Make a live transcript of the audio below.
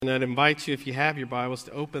And I'd invite you, if you have your Bibles,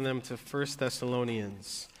 to open them to 1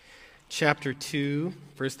 Thessalonians chapter 2.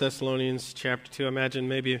 1 Thessalonians chapter 2. I imagine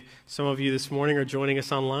maybe some of you this morning are joining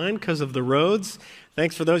us online because of the roads.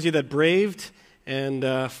 Thanks for those of you that braved and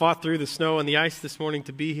fought through the snow and the ice this morning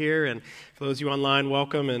to be here. And for those of you online,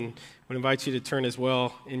 welcome. And I would invite you to turn as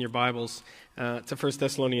well in your Bibles to 1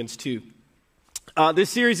 Thessalonians 2. This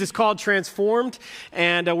series is called Transformed,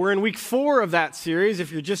 and we're in week 4 of that series,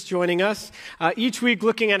 if you're just joining us. Each week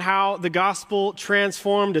looking at how the gospel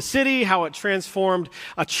transformed a city, how it transformed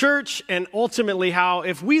a church, and ultimately how,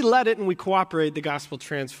 if we let it and we cooperate, the gospel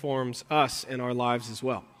transforms us in our lives as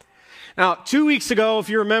well. Now, 2 weeks ago, if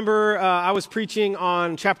you remember, I was preaching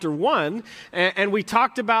on chapter 1, and we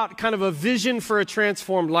talked about kind of a vision for a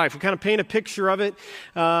transformed life. We kind of paint a picture of it,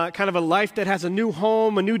 kind of a life that has a new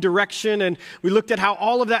home, a new direction, and we looked at how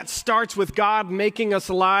all of that starts with God making us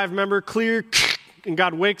alive. Remember, clear, and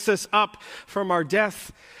God wakes us up from our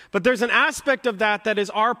death. But there's an aspect of that is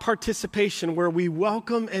our participation, where we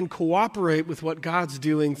welcome and cooperate with what God's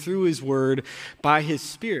doing through His Word by His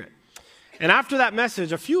Spirit. And after that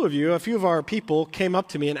message, a few of our people came up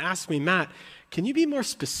to me and asked me, Matt, can you be more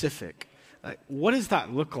specific? Like, what does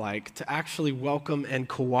that look like to actually welcome and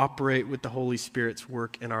cooperate with the Holy Spirit's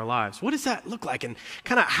work in our lives? What does that look like? And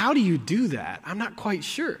kind of how do you do that? I'm not quite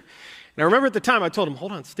sure. And I remember at the time I told them,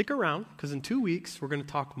 hold on, stick around, because in 2 weeks we're going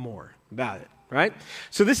to talk more about it. Right?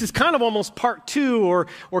 So this is kind of almost part 2 or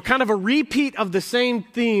kind of a repeat of the same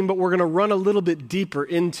theme, but we're going to run a little bit deeper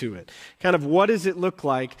into it. Kind of what does it look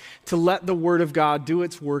like to let the Word of God do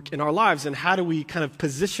its work in our lives, and how do we kind of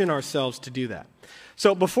position ourselves to do that?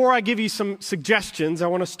 So before I give you some suggestions, I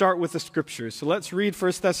want to start with the Scriptures. So let's read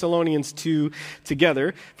 1 Thessalonians 2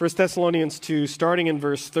 together. 1 Thessalonians 2, starting in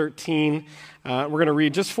verse 13. We're going to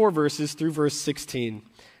read just 4 verses through verse 16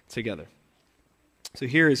 together. So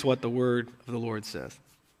here is what the word of the Lord says.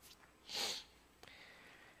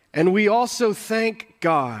 And we also thank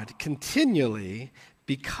God continually,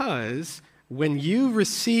 because when you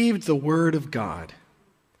received the word of God,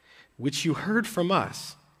 which you heard from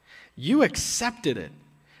us, you accepted it,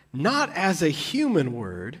 not as a human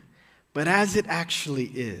word, but as it actually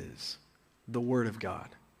is, the word of God,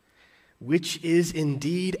 which is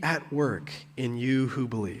indeed at work in you who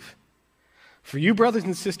believe. For you, brothers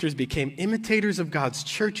and sisters, became imitators of God's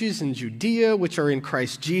churches in Judea, which are in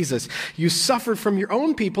Christ Jesus. You suffered from your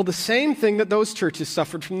own people the same thing that those churches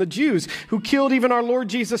suffered from the Jews, who killed even our Lord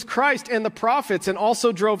Jesus Christ and the prophets, and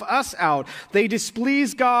also drove us out. They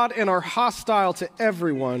displease God and are hostile to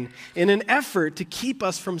everyone in an effort to keep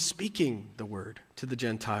us from speaking the word to the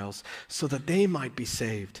Gentiles, so that they might be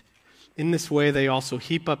saved. In this way, they also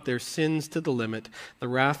heap up their sins to the limit. The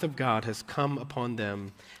wrath of God has come upon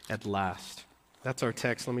them at last. That's our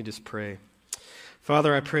text. Let me just pray.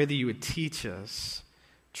 Father, I pray that you would teach us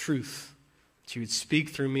truth, that you would speak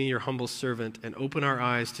through me, your humble servant, and open our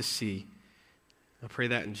eyes to see. I pray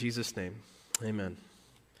that in Jesus' name. Amen.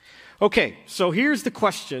 Okay, so here's the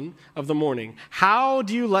question of the morning. How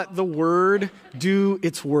do you let the Word do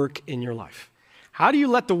its work in your life? How do you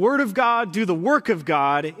let the Word of God do the work of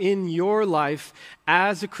God in your life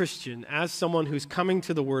as a Christian, as someone who's coming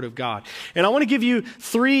to the Word of God? And I want to give you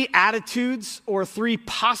 3 attitudes or 3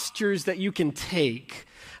 postures that you can take,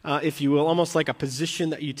 if you will, almost like a position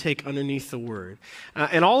that you take underneath the Word.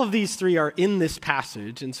 And all of these 3 are in this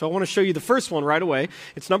passage. And so I want to show you the first one right away.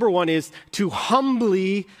 It's number 1 is to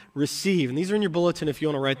humbly receive. And these are in your bulletin if you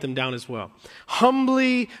want to write them down as well.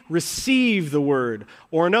 Humbly receive the Word.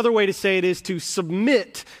 Or another way to say it is to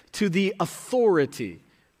submit to the authority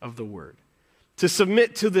of the Word. To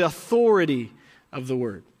submit to the authority of the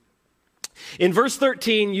Word. In verse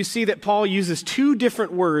 13, you see that Paul uses 2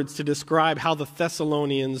 different words to describe how the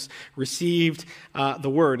Thessalonians received the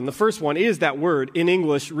word. And the first one is that word in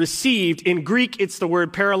English, received. In Greek, it's the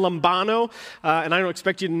word paralambano. And I don't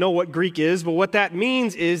expect you to know what Greek is, but what that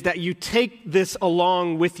means is that you take this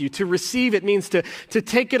along with you. To receive, it means to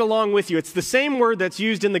take it along with you. It's the same word that's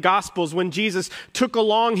used in the Gospels when Jesus took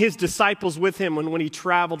along his disciples with him when he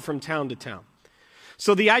traveled from town to town.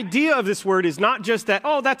 So the idea of this word is not just that,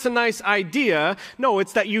 oh, that's a nice idea. No,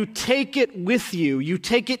 it's that you take it with you. You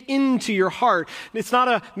take it into your heart. It's not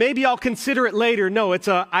a, maybe I'll consider it later. No, it's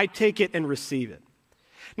a, I take it and receive it.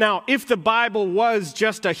 Now, if the Bible was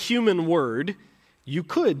just a human word, you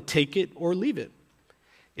could take it or leave it.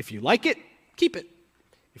 If you like it, keep it.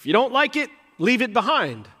 If you don't like it, leave it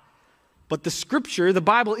behind. But the Scripture, the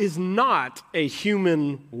Bible, is not a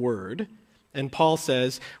human word. And Paul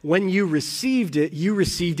says, when you received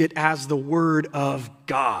it as the Word of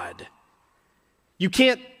God. You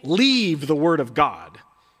can't leave the Word of God.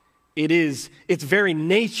 its very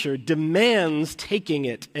nature demands taking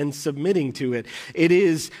it and submitting to it. It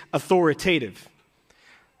is authoritative.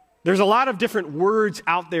 There's a lot of different words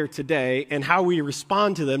out there today, and how we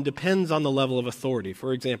respond to them depends on the level of authority.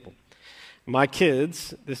 For example, my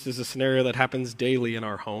kids, this is a scenario that happens daily in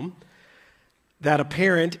our home, that a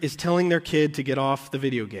parent is telling their kid to get off the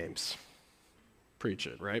video games. Preach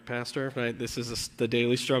it, right, Pastor? Right? This is the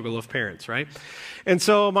daily struggle of parents, right? And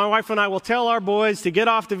so my wife and I will tell our boys to get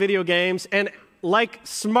off the video games, and like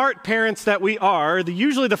smart parents that we are,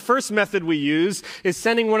 usually the first method we use is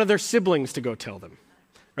sending one of their siblings to go tell them,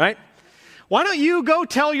 right? Why don't you go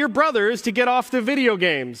tell your brothers to get off the video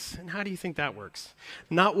games? And how do you think that works?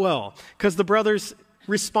 Not well, because the brothers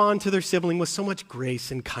respond to their sibling with so much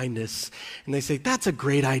grace and kindness, and they say, that's a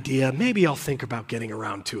great idea. Maybe I'll think about getting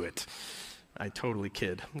around to it. I totally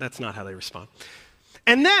kid. That's not how they respond.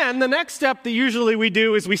 And then the next step that usually we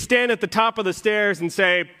do is we stand at the top of the stairs and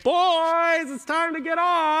say, boys, it's time to get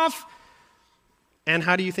off. And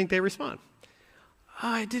how do you think they respond?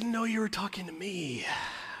 I didn't know you were talking to me.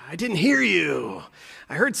 I didn't hear you.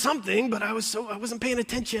 I heard something, but I wasn't paying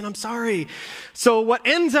attention. I'm sorry. So what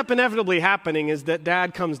ends up inevitably happening is that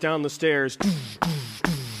dad comes down the stairs.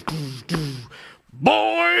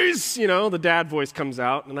 Boys! The dad voice comes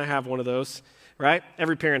out, and I have one of those, right?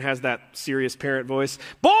 Every parent has that serious parent voice.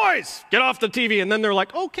 Boys! Get off the TV. And then they're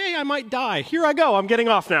like, okay, I might die. Here I go. I'm getting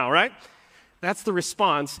off now, right? That's the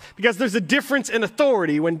response, because there's a difference in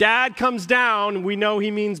authority. When dad comes down, we know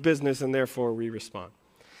he means business, and therefore we respond.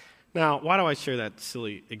 Now, why do I share that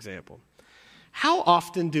silly example? How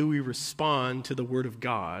often do we respond to the Word of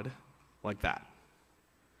God like that?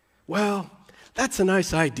 Well, that's a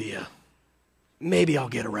nice idea. Maybe I'll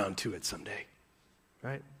get around to it someday,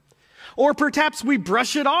 right? Or perhaps we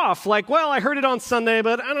brush it off like, well, I heard it on Sunday,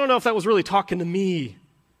 but I don't know if that was really talking to me,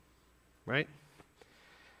 right?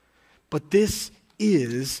 But this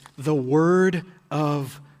is the Word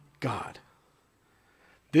of God.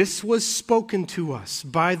 This was spoken to us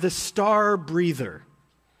by the star breather,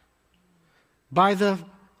 by the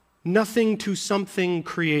nothing to something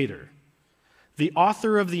creator. The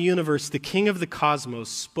author of the universe, the king of the cosmos,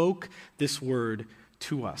 spoke this word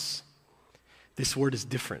to us. This word is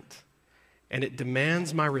different, and it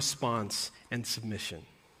demands my response and submission.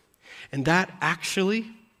 And that actually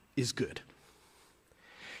is good.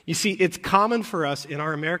 You see, it's common for us in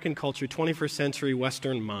our American culture, 21st century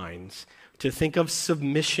Western minds, to think of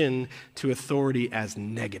submission to authority as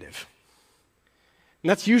negative. And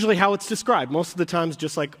that's usually how it's described. Most of the times,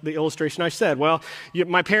 just like the illustration I said, well,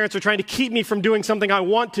 my parents are trying to keep me from doing something I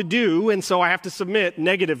want to do, and so I have to submit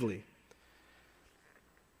negatively.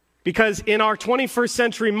 Because in our 21st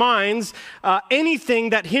century minds, anything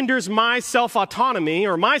that hinders my self-autonomy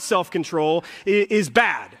or my self-control is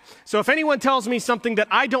bad. So if anyone tells me something that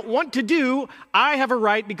I don't want to do, I have a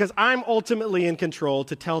right, because I'm ultimately in control,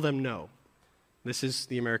 to tell them no. This is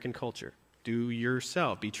the American culture. Do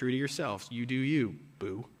yourself. Be true to yourself. You do you,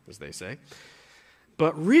 boo, as they say.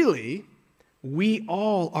 But really, we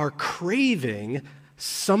all are craving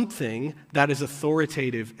something that is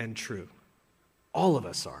authoritative and true. All of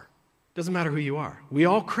us are. Doesn't matter who you are. We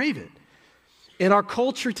all crave it. And our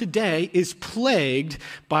culture today is plagued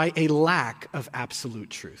by a lack of absolute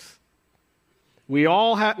truth. We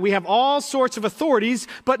have all sorts of authorities,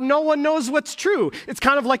 but no one knows what's true. It's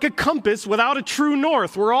kind of like a compass without a true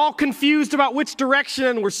north. We're all confused about which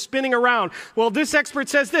direction we're spinning around. Well, this expert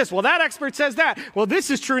says this. Well, that expert says that. Well, this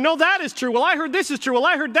is true. No, that is true. Well, I heard this is true. Well,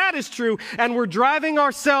 I heard that is true. And we're driving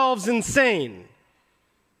ourselves insane.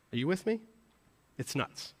 Are you with me? It's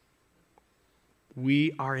nuts.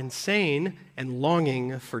 We are insane and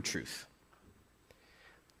longing for truth.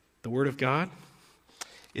 The Word of God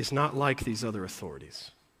is not like these other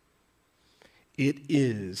authorities. It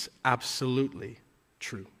is absolutely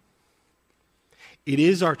true. It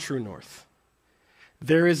is our true north.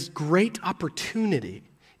 There is great opportunity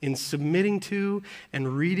in submitting to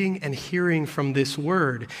and reading and hearing from this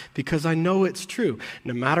word, because I know it's true.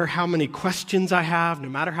 No matter how many questions I have, no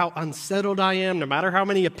matter how unsettled I am, no matter how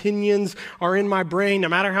many opinions are in my brain, no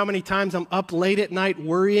matter how many times I'm up late at night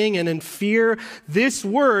worrying and in fear, this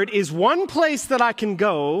word is one place that I can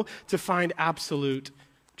go to find absolute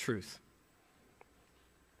truth.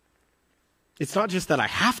 It's not just that I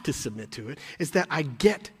have to submit to it, it's that I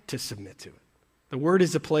get to submit to it. The Word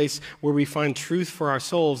is a place where we find truth for our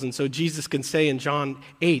souls, and so Jesus can say in John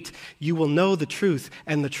 8, you will know the truth,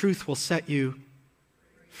 and the truth will set you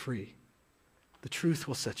free. The truth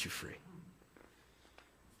will set you free.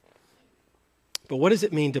 But what does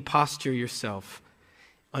it mean to posture yourself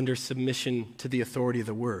under submission to the authority of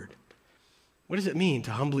the Word? What does it mean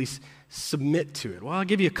to humbly submit to it? Well, I'll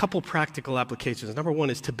give you a couple practical applications. Number one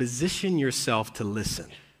is to position yourself to listen.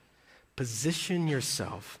 Position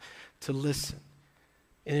yourself to listen.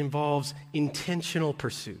 It involves intentional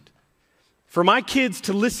pursuit. For my kids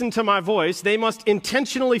to listen to my voice, they must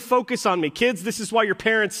intentionally focus on me. Kids, this is why your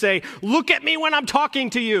parents say, look at me when I'm talking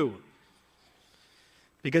to you.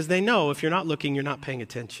 Because they know if you're not looking, you're not paying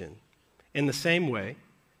attention. In the same way,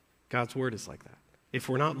 God's word is like that. If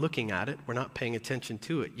we're not looking at it, we're not paying attention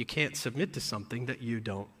to it. You can't submit to something that you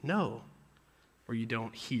don't know or you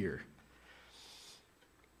don't hear.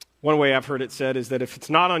 One way I've heard it said is that if it's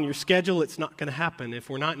not on your schedule, it's not going to happen. If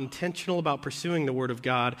we're not intentional about pursuing the Word of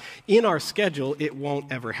God in our schedule, it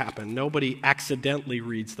won't ever happen. Nobody accidentally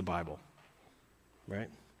reads the Bible, right?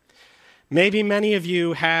 Maybe many of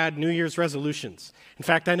you had New Year's resolutions. In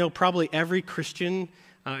fact, I know probably every Christian,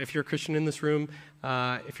 if you're a Christian in this room,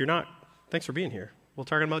 if you're not, thanks for being here. We're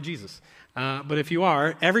talking about Jesus. But if you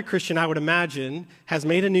are, every Christian, I would imagine, has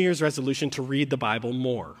made a New Year's resolution to read the Bible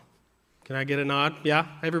more. Can I get a nod? Yeah?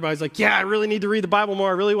 Everybody's like, yeah, I really need to read the Bible more.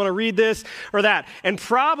 I really want to read this or that. And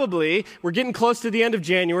probably, we're getting close to the end of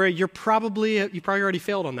January. You probably already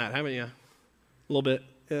failed on that, haven't you? A little bit.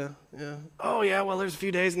 Yeah. Oh, yeah, well, there's a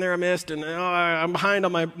few days in there I missed, and I'm behind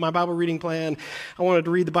on my Bible reading plan. I wanted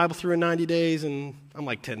to read the Bible through in 90 days, and I'm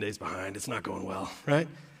like 10 days behind. It's not going well, right?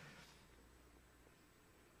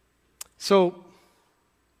 So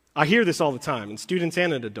I hear this all the time in students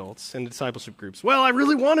and in adults in discipleship groups. Well, I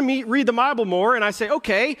really want to read the Bible more. And I say,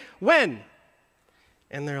 okay, when?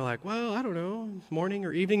 And they're like, well, I don't know, morning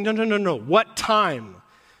or evening. No. What time?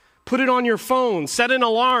 Put it on your phone. Set an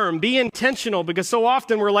alarm. Be intentional, because so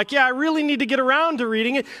often we're like, yeah, I really need to get around to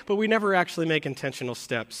reading it, but we never actually make intentional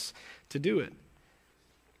steps to do it.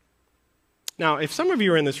 Now, if some of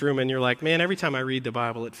you are in this room and you're like, man, every time I read the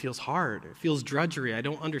Bible, it feels hard. It feels drudgery. I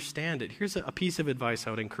don't understand it. Here's a piece of advice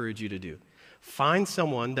I would encourage you to do. Find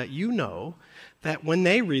someone that you know that when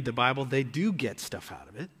they read the Bible, they do get stuff out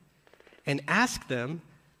of it, and ask them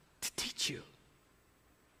to teach you.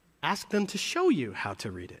 Ask them to show you how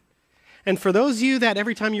to read it. And for those of you that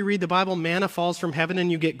every time you read the Bible, manna falls from heaven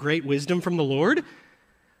and you get great wisdom from the Lord,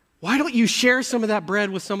 why don't you share some of that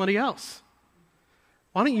bread with somebody else?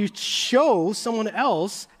 Why don't you show someone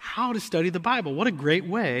else how to study the Bible? What a great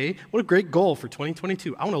way, what a great goal for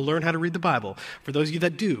 2022. I want to learn how to read the Bible. For those of you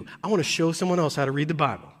that do, I want to show someone else how to read the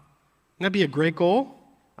Bible. Wouldn't that be a great goal?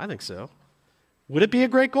 I think so. Would it be a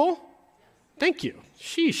great goal? Thank you.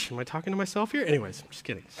 Sheesh, am I talking to myself here? Anyways, I'm just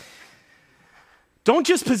kidding. Don't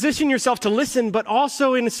just position yourself to listen, but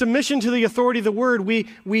also in submission to the authority of the Word,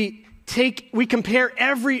 we compare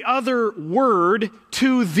every other word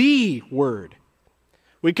to the Word.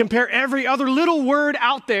 We compare every other little word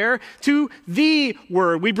out there to the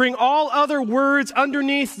Word. We bring all other words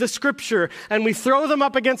underneath the Scripture, and we throw them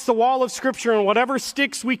up against the wall of Scripture, and whatever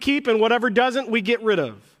sticks we keep, and whatever doesn't, we get rid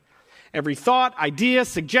of. Every thought, idea,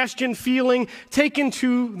 suggestion, feeling, taken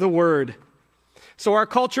to the Word. So our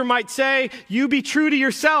culture might say, you be true to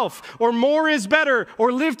yourself, or more is better,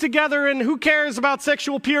 or live together, and who cares about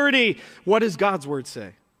sexual purity? What does God's Word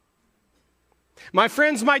say? My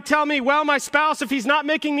friends might tell me, well, my spouse, if he's not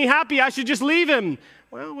making me happy, I should just leave him.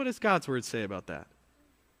 Well, what does God's Word say about that?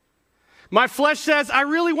 My flesh says, I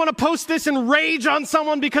really want to post this and rage on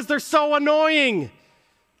someone because they're so annoying.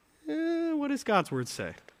 What does God's Word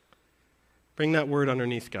say? Bring that word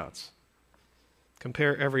underneath God's.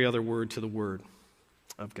 Compare every other word to the Word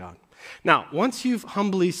of God. Now, once you've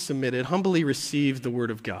humbly submitted, humbly received the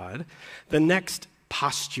Word of God, the next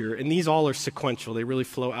posture, and these all are sequential, they really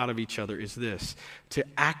flow out of each other, is this: to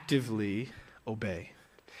actively obey.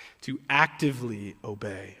 To actively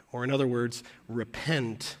obey. Or in other words,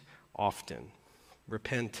 repent often.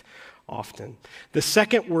 Repent often. The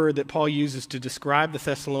second word that Paul uses to describe the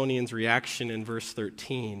Thessalonians' reaction in verse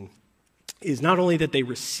 13 is not only that they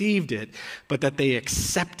received it, but that they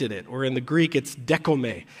accepted it. Or in the Greek, it's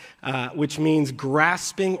dekome, which means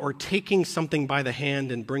grasping or taking something by the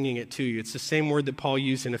hand and bringing it to you. It's the same word that Paul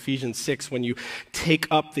used in Ephesians 6 when you take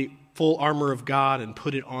up the full armor of God and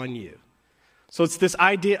put it on you. So it's this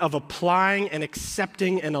idea of applying and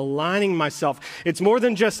accepting and aligning myself. It's more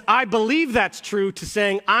than just, I believe that's true, to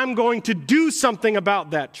saying, I'm going to do something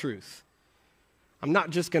about that truth. I'm not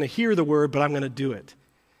just going to hear the word, but I'm going to do it.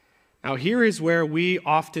 Now, here is where we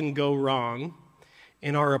often go wrong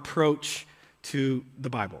in our approach to the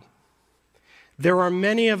Bible. There are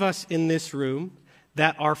many of us in this room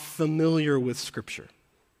that are familiar with Scripture.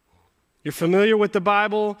 You're familiar with the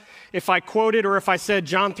Bible. If I quoted, or if I said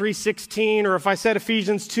John 3:16, or if I said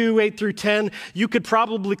Ephesians 2:8 through 10, you could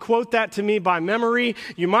probably quote that to me by memory.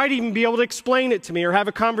 You might even be able to explain it to me or have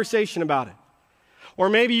a conversation about it. Or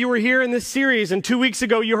maybe you were here in this series and 2 weeks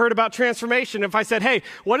ago you heard about transformation. If I said, hey,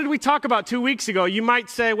 what did we talk about 2 weeks ago? You might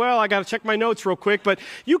say, well, I got to check my notes real quick. But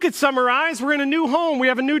you could summarize, we're in a new home. We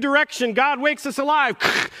have a new direction. God wakes us alive,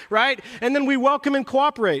 right? And then we welcome and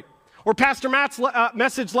cooperate. Or Pastor Matt's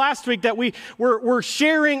message last week that we're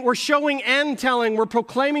sharing, we're showing and telling, we're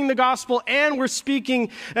proclaiming the gospel, and we're speaking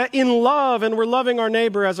in love, and we're loving our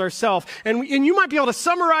neighbor as ourselves. And you might be able to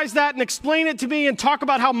summarize that and explain it to me and talk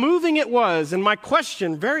about how moving it was. And my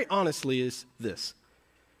question, very honestly, is this.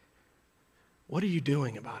 What are you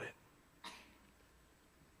doing about it?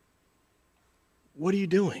 What are you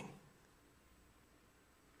doing?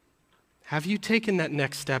 Have you taken that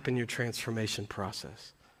next step in your transformation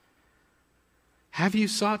process? Have you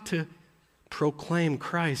sought to proclaim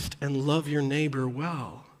Christ and love your neighbor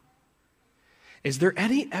well? Is there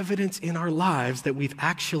any evidence in our lives that we've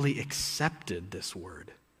actually accepted this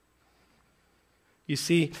word? You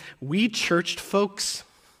see, we churched folks,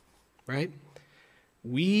 right?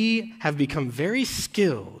 We have become very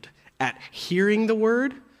skilled at hearing the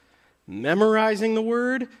word, memorizing the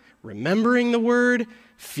word, remembering the word,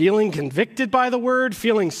 feeling convicted by the word,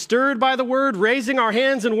 feeling stirred by the word, raising our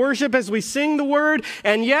hands in worship as we sing the word,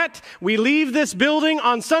 and yet we leave this building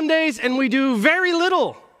on Sundays and we do very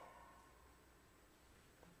little.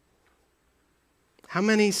 How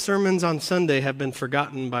many sermons on Sunday have been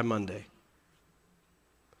forgotten by Monday?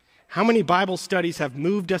 How many Bible studies have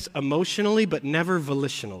moved us emotionally but never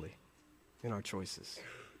volitionally in our choices?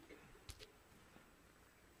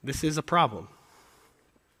 This is a problem.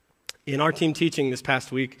 In our team teaching this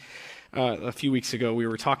past week, a few weeks ago, we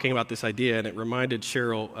were talking about this idea, and it reminded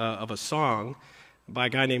Cheryl of a song by a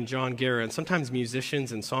guy named John Guerra. And sometimes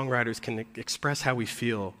musicians and songwriters can express how we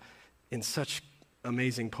feel in such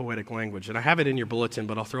amazing poetic language. And I have it in your bulletin,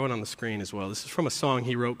 but I'll throw it on the screen as well. This is from a song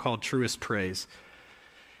he wrote called Truest Praise.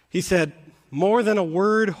 He said, "More than a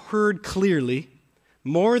word heard clearly,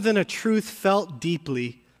 more than a truth felt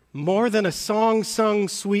deeply, more than a song sung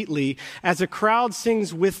sweetly, as a crowd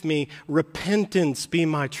sings with me, repentance be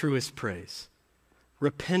my truest praise.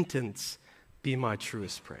 Repentance be my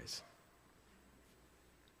truest praise."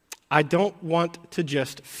 I don't want to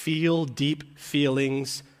just feel deep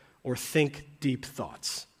feelings or think deep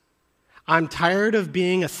thoughts. I'm tired of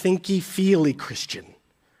being a thinky, feely Christian.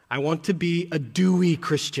 I want to be a doey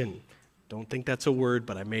Christian. Don't think that's a word,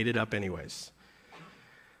 but I made it up anyways.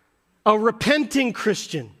 A repenting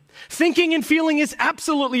Christian. Thinking and feeling is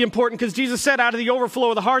absolutely important because Jesus said out of the overflow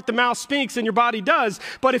of the heart, the mouth speaks and your body does.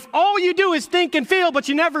 But if all you do is think and feel, but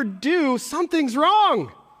you never do, something's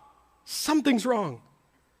wrong. Something's wrong.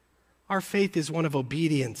 Our faith is one of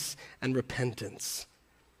obedience and repentance.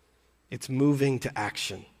 It's moving to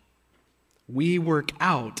action. We work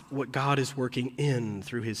out what God is working in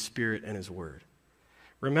through His Spirit and His Word.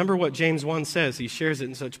 Remember what James 1 says. He shares it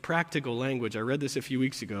in such practical language. I read this a few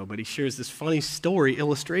weeks ago, but he shares this funny story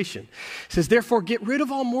illustration. He says, "Therefore get rid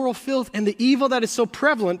of all moral filth and the evil that is so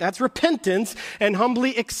prevalent," that's repentance, "and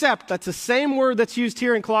humbly accept," that's the same word that's used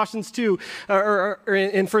here in Colossians 2, or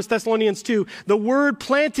in 1 Thessalonians 2, "the word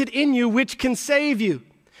planted in you which can save you.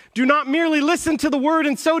 Do not merely listen to the word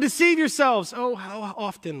and so deceive yourselves." Oh, how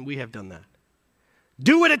often we have done that.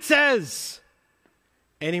 Do what it says.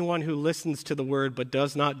 Anyone who listens to the word but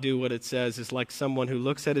does not do what it says is like someone who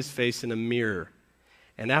looks at his face in a mirror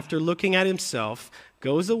and after looking at himself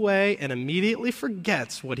goes away and immediately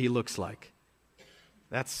forgets what he looks like.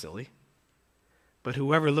 That's silly. But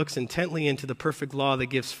whoever looks intently into the perfect law that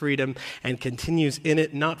gives freedom and continues in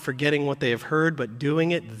it, not forgetting what they have heard but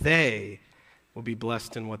doing it, they will be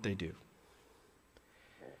blessed in what they do.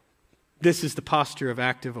 This is the posture of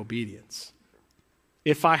active obedience.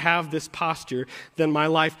 If I have this posture, then my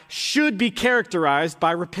life should be characterized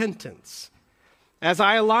by repentance. As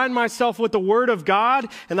I align myself with the Word of God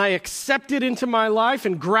and I accept it into my life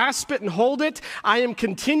and grasp it and hold it, I am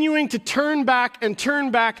continuing to turn back and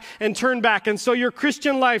turn back and turn back. And so your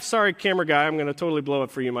Christian life, sorry camera guy, I'm going to totally blow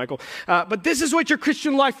it for you, Michael. But this is what your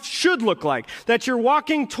Christian life should look like. That you're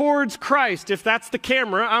walking towards Christ. If that's the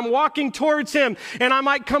camera, I'm walking towards Him and I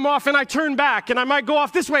might come off and I turn back and I might go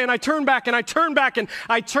off this way and I turn back and I turn back and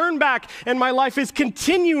I turn back and my life is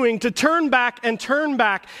continuing to turn back and turn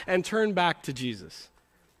back and turn back to Jesus.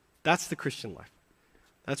 That's the Christian life.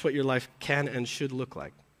 That's what your life can and should look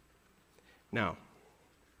like. Now,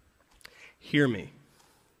 hear me.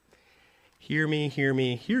 Hear me, hear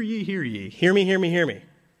me, hear ye, hear ye. Hear me, hear me, hear me.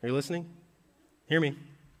 Are you listening? Hear me.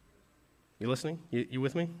 You listening? You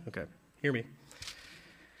with me? Okay, hear me.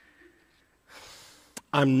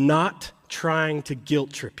 I'm not trying to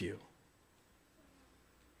guilt trip you.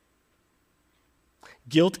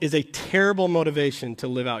 Guilt is a terrible motivation to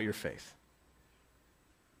live out your faith.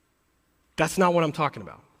 That's not what I'm talking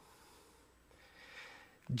about.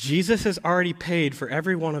 Jesus has already paid for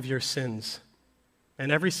every one of your sins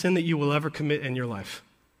and every sin that you will ever commit in your life.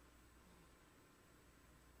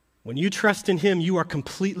 When you trust in him, you are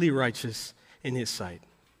completely righteous in his sight.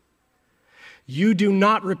 You do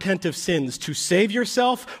not repent of sins to save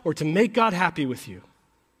yourself or to make God happy with you.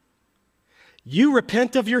 You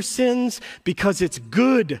repent of your sins because it's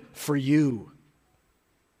good for you.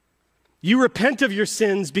 You repent of your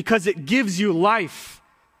sins because it gives you life.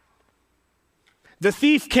 The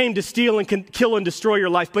thief came to steal and kill and destroy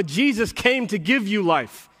your life, but Jesus came to give you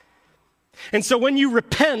life. And so when you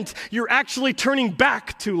repent, you're actually turning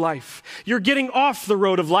back to life. You're getting off the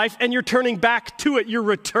road of life and you're turning back to it. You're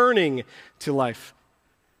returning to life.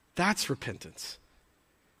 That's repentance.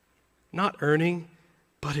 Not earning,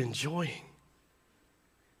 but enjoying.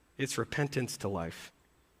 It's repentance to life.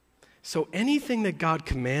 So anything that God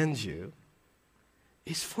commands you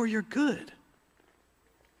is for your good.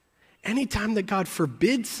 Anytime that God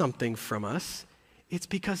forbids something from us, it's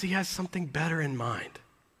because he has something better in mind.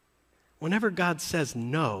 Whenever God says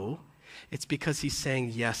no, it's because he's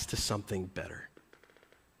saying yes to something better.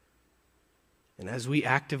 And as we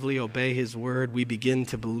actively obey his word, we begin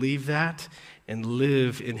to believe that and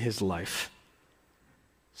live in his life.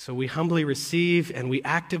 So we humbly receive and we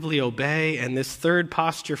actively obey, and this third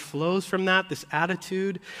posture flows from that, this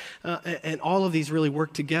attitude, and all of these really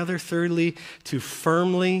work together. Thirdly, to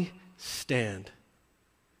firmly stand.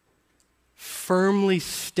 Firmly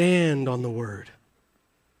stand on the word.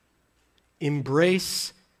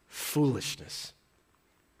 Embrace foolishness.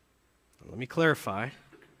 Let me clarify.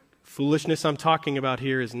 Foolishness I'm talking about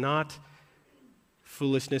here is not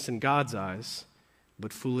foolishness in God's eyes,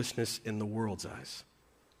 but foolishness in the world's eyes.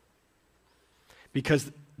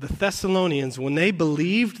 Because the Thessalonians, when they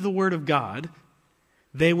believed the word of God,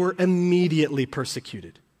 they were immediately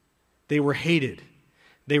persecuted. They were hated.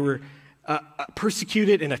 They were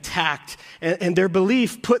persecuted and attacked. And their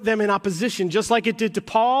belief put them in opposition, just like it did to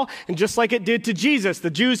Paul and just like it did to Jesus.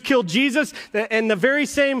 The Jews killed Jesus, and the very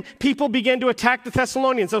same people began to attack the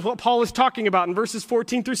Thessalonians. That's what Paul is talking about in verses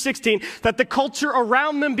 14 through 16, that the culture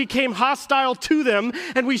around them became hostile to them.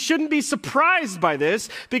 And we shouldn't be surprised by this,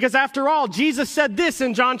 because after all, Jesus said this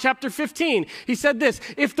in John chapter 15. He said this,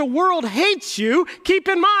 "If the world hates you, keep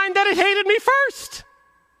in mind that it hated me first."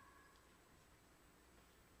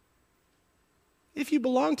 If you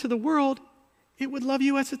belong to the world, it would love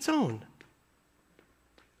you as its own.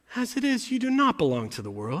 As it is, you do not belong to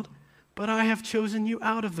the world, but I have chosen you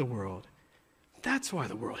out of the world. That's why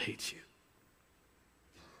the world hates you.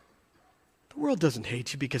 The world doesn't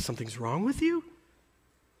hate you because something's wrong with you.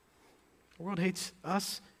 The world hates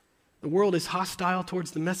us. The world is hostile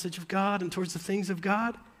towards the message of God and towards the things of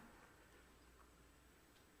God.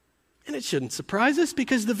 And it shouldn't surprise us,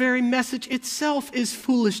 because the very message itself is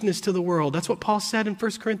foolishness to the world. That's what Paul said in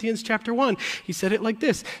 1 Corinthians chapter 1. He said it like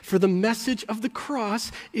this: "For the message of the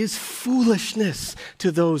cross is foolishness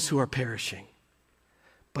to those who are perishing.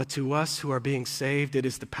 But to us who are being saved, it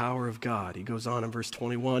is the power of God." He goes on in verse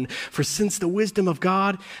 21, For since in the wisdom of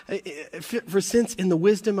God,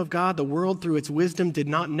 the world through its wisdom did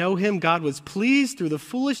not know him, God was pleased through the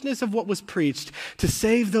foolishness of what was preached to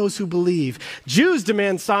save those who believe. Jews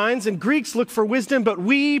demand signs and Greeks look for wisdom, but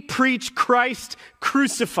we preach Christ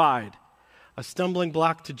crucified, a stumbling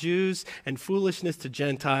block to Jews and foolishness to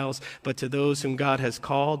Gentiles, but to those whom God has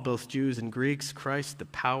called, both Jews and Greeks, Christ, the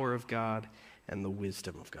power of God and the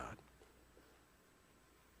wisdom of God.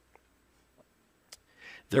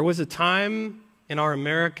 There was a time in our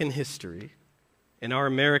American history, in our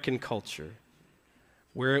American culture,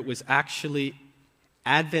 where it was actually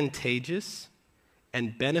advantageous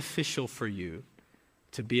and beneficial for you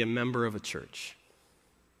to be a member of a church.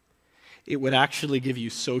 It would actually give you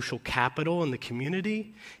social capital in the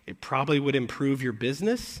community. It probably would improve your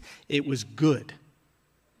business. It was good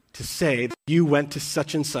to say that you went to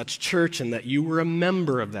such and such church and that you were a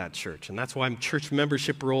member of that church. And that's why church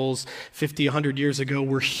membership rolls 50, 100 years ago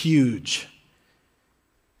were huge.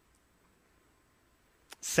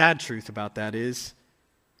 Sad truth about that is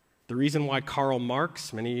the reason why Karl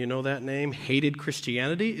Marx, many of you know that name, hated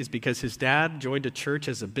Christianity is because his dad joined a church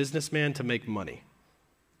as a businessman to make money.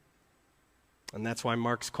 And that's why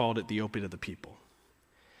Marx called it the opiate of the people.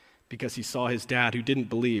 Because he saw his dad, who didn't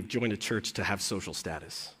believe, join a church to have social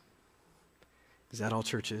status. Is that all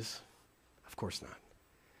church is? Of course not.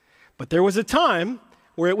 But there was a time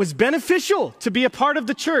where it was beneficial to be a part of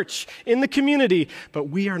the church in the community, but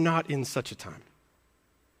we are not in such a time.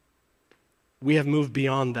 We have moved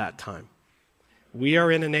beyond that time. We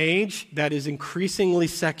are in an age that is increasingly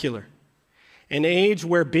secular. An age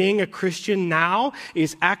where being a Christian now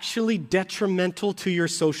is actually detrimental to your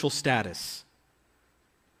social status.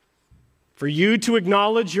 For you to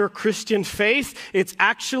acknowledge your Christian faith, it's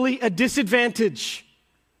actually a disadvantage.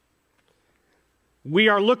 We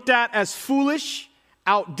are looked at as foolish,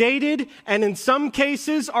 outdated, and in some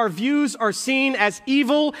cases, our views are seen as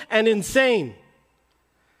evil and insane.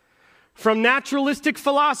 From naturalistic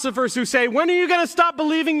philosophers who say, when are you going to stop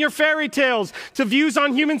believing your fairy tales, to views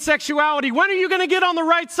on human sexuality, when are you going to get on the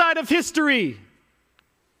right side of history?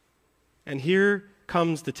 And here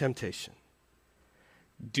comes the temptation.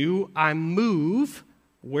 Do I move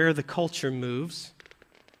where the culture moves,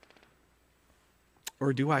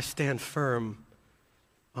 or do I stand firm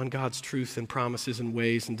on God's truth and promises and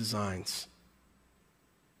ways and designs?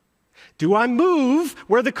 Do I move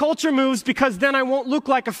where the culture moves because then I won't look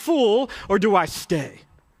like a fool, or do I stay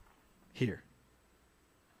here?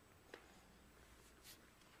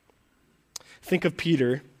 Think of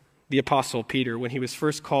Peter, the Apostle Peter, when he was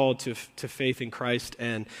first called to faith in Christ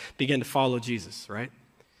and began to follow Jesus, right?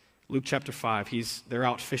 Luke chapter 5, they're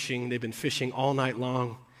out fishing. They've been fishing all night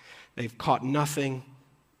long. They've caught nothing,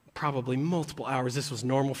 probably multiple hours. This was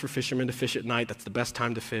normal for fishermen to fish at night. That's the best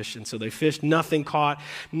time to fish. And so they fished, nothing caught,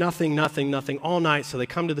 nothing all night. So they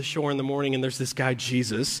come to the shore in the morning, and there's this guy,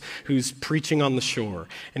 Jesus, who's preaching on the shore.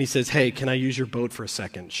 And he says, hey, can I use your boat for a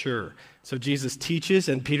second? Sure. So Jesus teaches,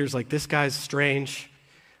 and Peter's like, this guy's strange.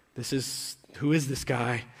 Who is this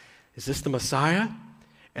guy? Is this the Messiah?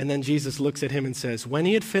 And then Jesus looks at him and says, when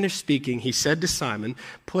he had finished speaking, he said to Simon,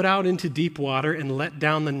 put out into deep water and let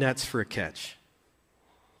down the nets for a catch.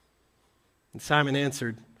 And Simon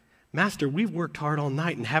answered, Master, we've worked hard all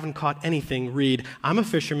night and haven't caught anything. Read, I'm a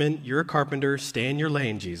fisherman, you're a carpenter, stay in your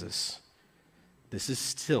lane, Jesus. This is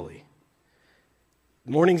silly.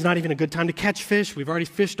 Morning's not even a good time to catch fish. We've already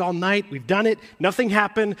fished all night. We've done it. Nothing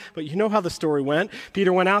happened. But you know how the story went.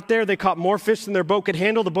 Peter went out there. They caught more fish than their boat could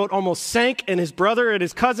handle. The boat almost sank, and his brother and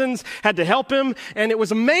his cousins had to help him. And it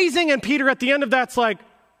was amazing. And Peter, at the end of that's like,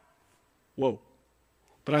 whoa.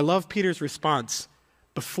 But I love Peter's response.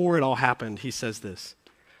 Before it all happened, he says this,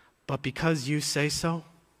 but because you say so,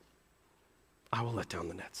 I will let down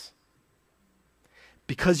the nets.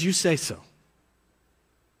 Because you say so,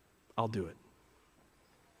 I'll do it.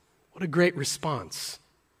 What a great response.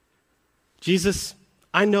 Jesus,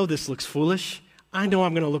 I know this looks foolish. I know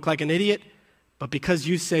I'm going to look like an idiot, but because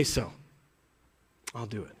you say so, I'll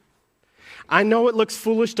do it. I know it looks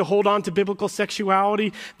foolish to hold on to biblical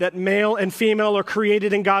sexuality, that male and female are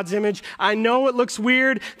created in God's image. I know it looks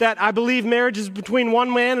weird that I believe marriage is between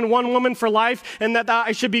one man and one woman for life, and that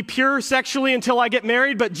I should be pure sexually until I get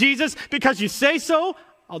married, but Jesus, because you say so,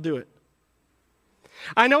 I'll do it.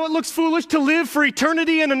 I know it looks foolish to live for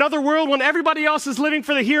eternity in another world when everybody else is living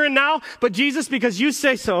for the here and now, but Jesus, because you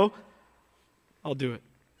say so, I'll do it.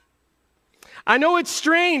 I know it's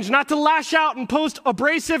strange not to lash out and post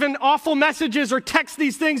abrasive and awful messages or text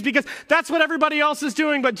these things because that's what everybody else is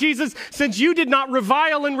doing, but Jesus, since you did not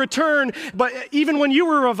revile in return, but even when you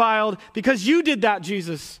were reviled, because you did that,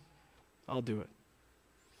 Jesus, I'll do it.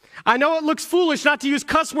 I know it looks foolish not to use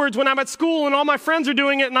cuss words when I'm at school and all my friends are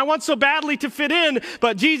doing it and I want so badly to fit in,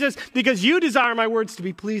 but Jesus, because you desire my words to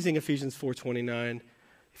be pleasing, Ephesians 4:29,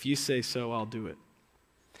 if you say so, I'll do it.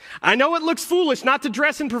 I know it looks foolish not to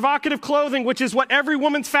dress in provocative clothing, which is what every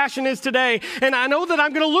woman's fashion is today. And I know that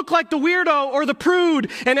I'm going to look like the weirdo or the prude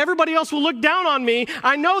and everybody else will look down on me.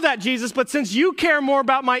 I know that, Jesus, but since you care more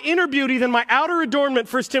about my inner beauty than my outer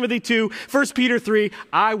adornment, 1 Timothy 2, 1 Peter 3,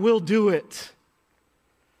 I will do it.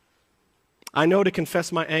 I know to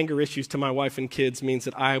confess my anger issues to my wife and kids means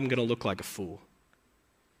that I am going to look like a fool.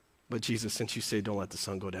 But Jesus, since you say don't let the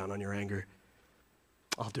sun go down on your anger,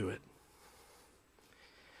 I'll do it.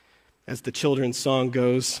 As the children's song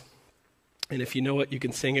goes, and if you know it, you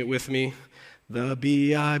can sing it with me. The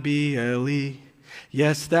Bible,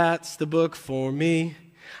 yes, that's the book for me.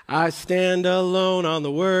 I stand alone on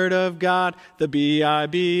the Word of God, the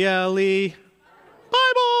Bible,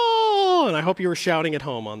 Bible. And I hope you were shouting at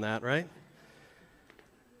home on that, right?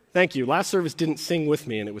 Thank you. Last service didn't sing with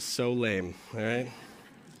me, and it was so lame, all right?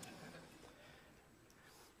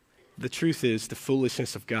 The truth is, the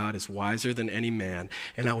foolishness of God is wiser than any man,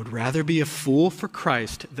 and I would rather be a fool for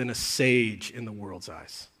Christ than a sage in the world's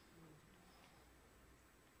eyes.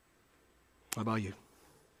 How about you?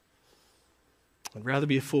 I'd rather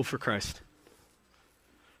be a fool for Christ.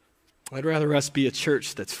 I'd rather us be a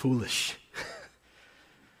church that's foolish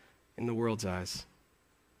in the world's eyes.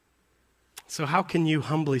 So how can you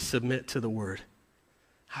humbly submit to the word?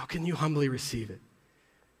 How can you humbly receive it?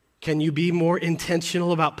 Can you be more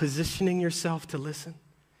intentional about positioning yourself to listen?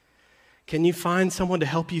 Can you find someone to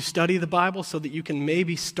help you study the Bible so that you can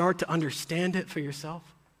maybe start to understand it for yourself?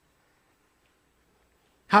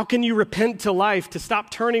 How can you repent to life, to stop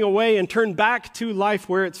turning away and turn back to life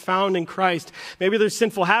where it's found in Christ? Maybe there's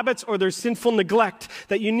sinful habits or there's sinful neglect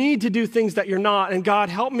that you need to do things that you're not. And God,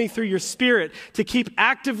 help me through your Spirit to keep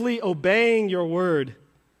actively obeying your word.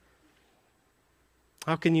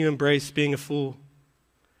 How can you embrace being a fool?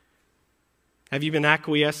 Have you been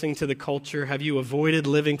acquiescing to the culture? Have you avoided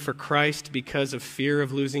living for Christ because of fear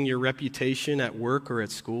of losing your reputation at work or at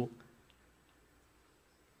school?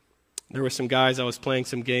 There were some guys I was playing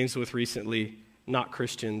some games with recently, not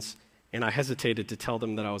Christians, and I hesitated to tell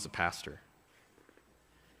them that I was a pastor.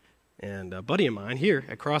 And a buddy of mine here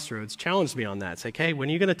at Crossroads challenged me on that. It's like, hey, when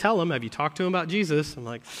are you going to tell them? Have you talked to them about Jesus? I'm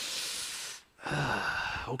like,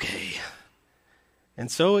 okay.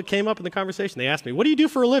 And so it came up in the conversation. They asked me, what do you do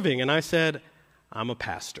for a living? And I said, I'm a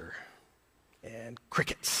pastor. And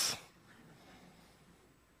crickets.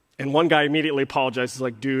 And one guy immediately apologized. He's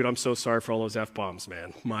like, dude, I'm so sorry for all those F-bombs,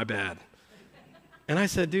 man. My bad. And I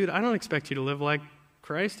said, dude, I don't expect you to live like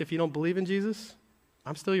Christ if you don't believe in Jesus.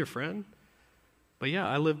 I'm still your friend. But yeah,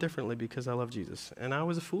 I live differently because I love Jesus. And I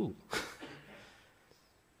was a fool.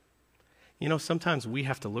 You know, sometimes we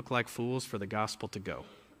have to look like fools for the gospel to go.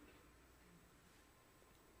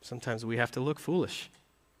 Sometimes we have to look foolish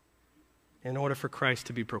in order for Christ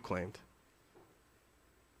to be proclaimed.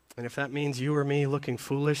 And if that means you or me looking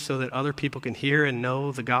foolish so that other people can hear and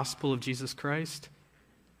know the gospel of Jesus Christ,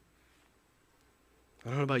 I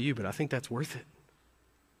don't know about you, but I think that's worth it.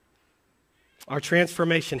 Our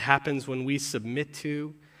transformation happens when we submit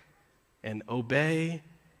to and obey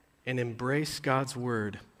and embrace God's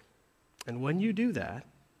word. And when you do that,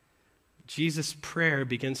 Jesus' prayer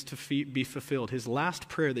begins to be fulfilled. His last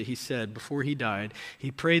prayer that he said before he died, he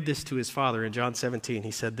prayed this to his Father in John 17.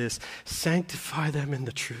 He said this, sanctify them in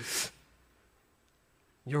the truth.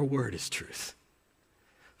 Your word is truth.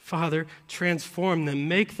 Father, transform them,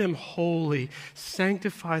 make them holy,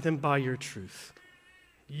 sanctify them by your truth.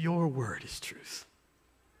 Your word is truth.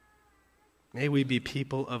 May we be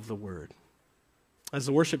people of the word. As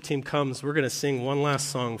the worship team comes, we're going to sing one last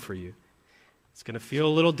song for you. It's going to feel a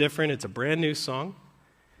little different. It's a brand new song.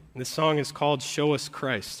 And this song is called Show Us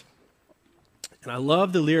Christ. And I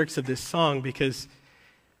love the lyrics of this song because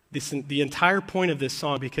the entire point of this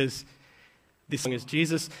song, because this song is,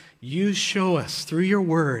 Jesus, you show us through your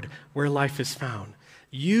word where life is found.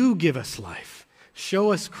 You give us life.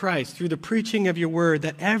 Show us Christ through the preaching of your word,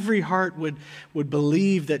 that every heart would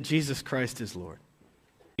believe that Jesus Christ is Lord.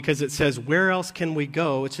 Because it says, where else can we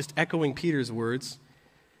go? It's just echoing Peter's words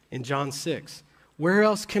in John 6. Where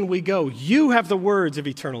else can we go? You have the words of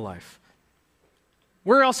eternal life.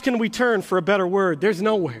 Where else can we turn for a better word? There's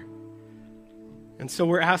nowhere. And so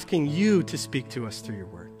we're asking you to speak to us through your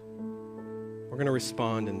word. We're going to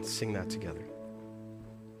respond and sing that together.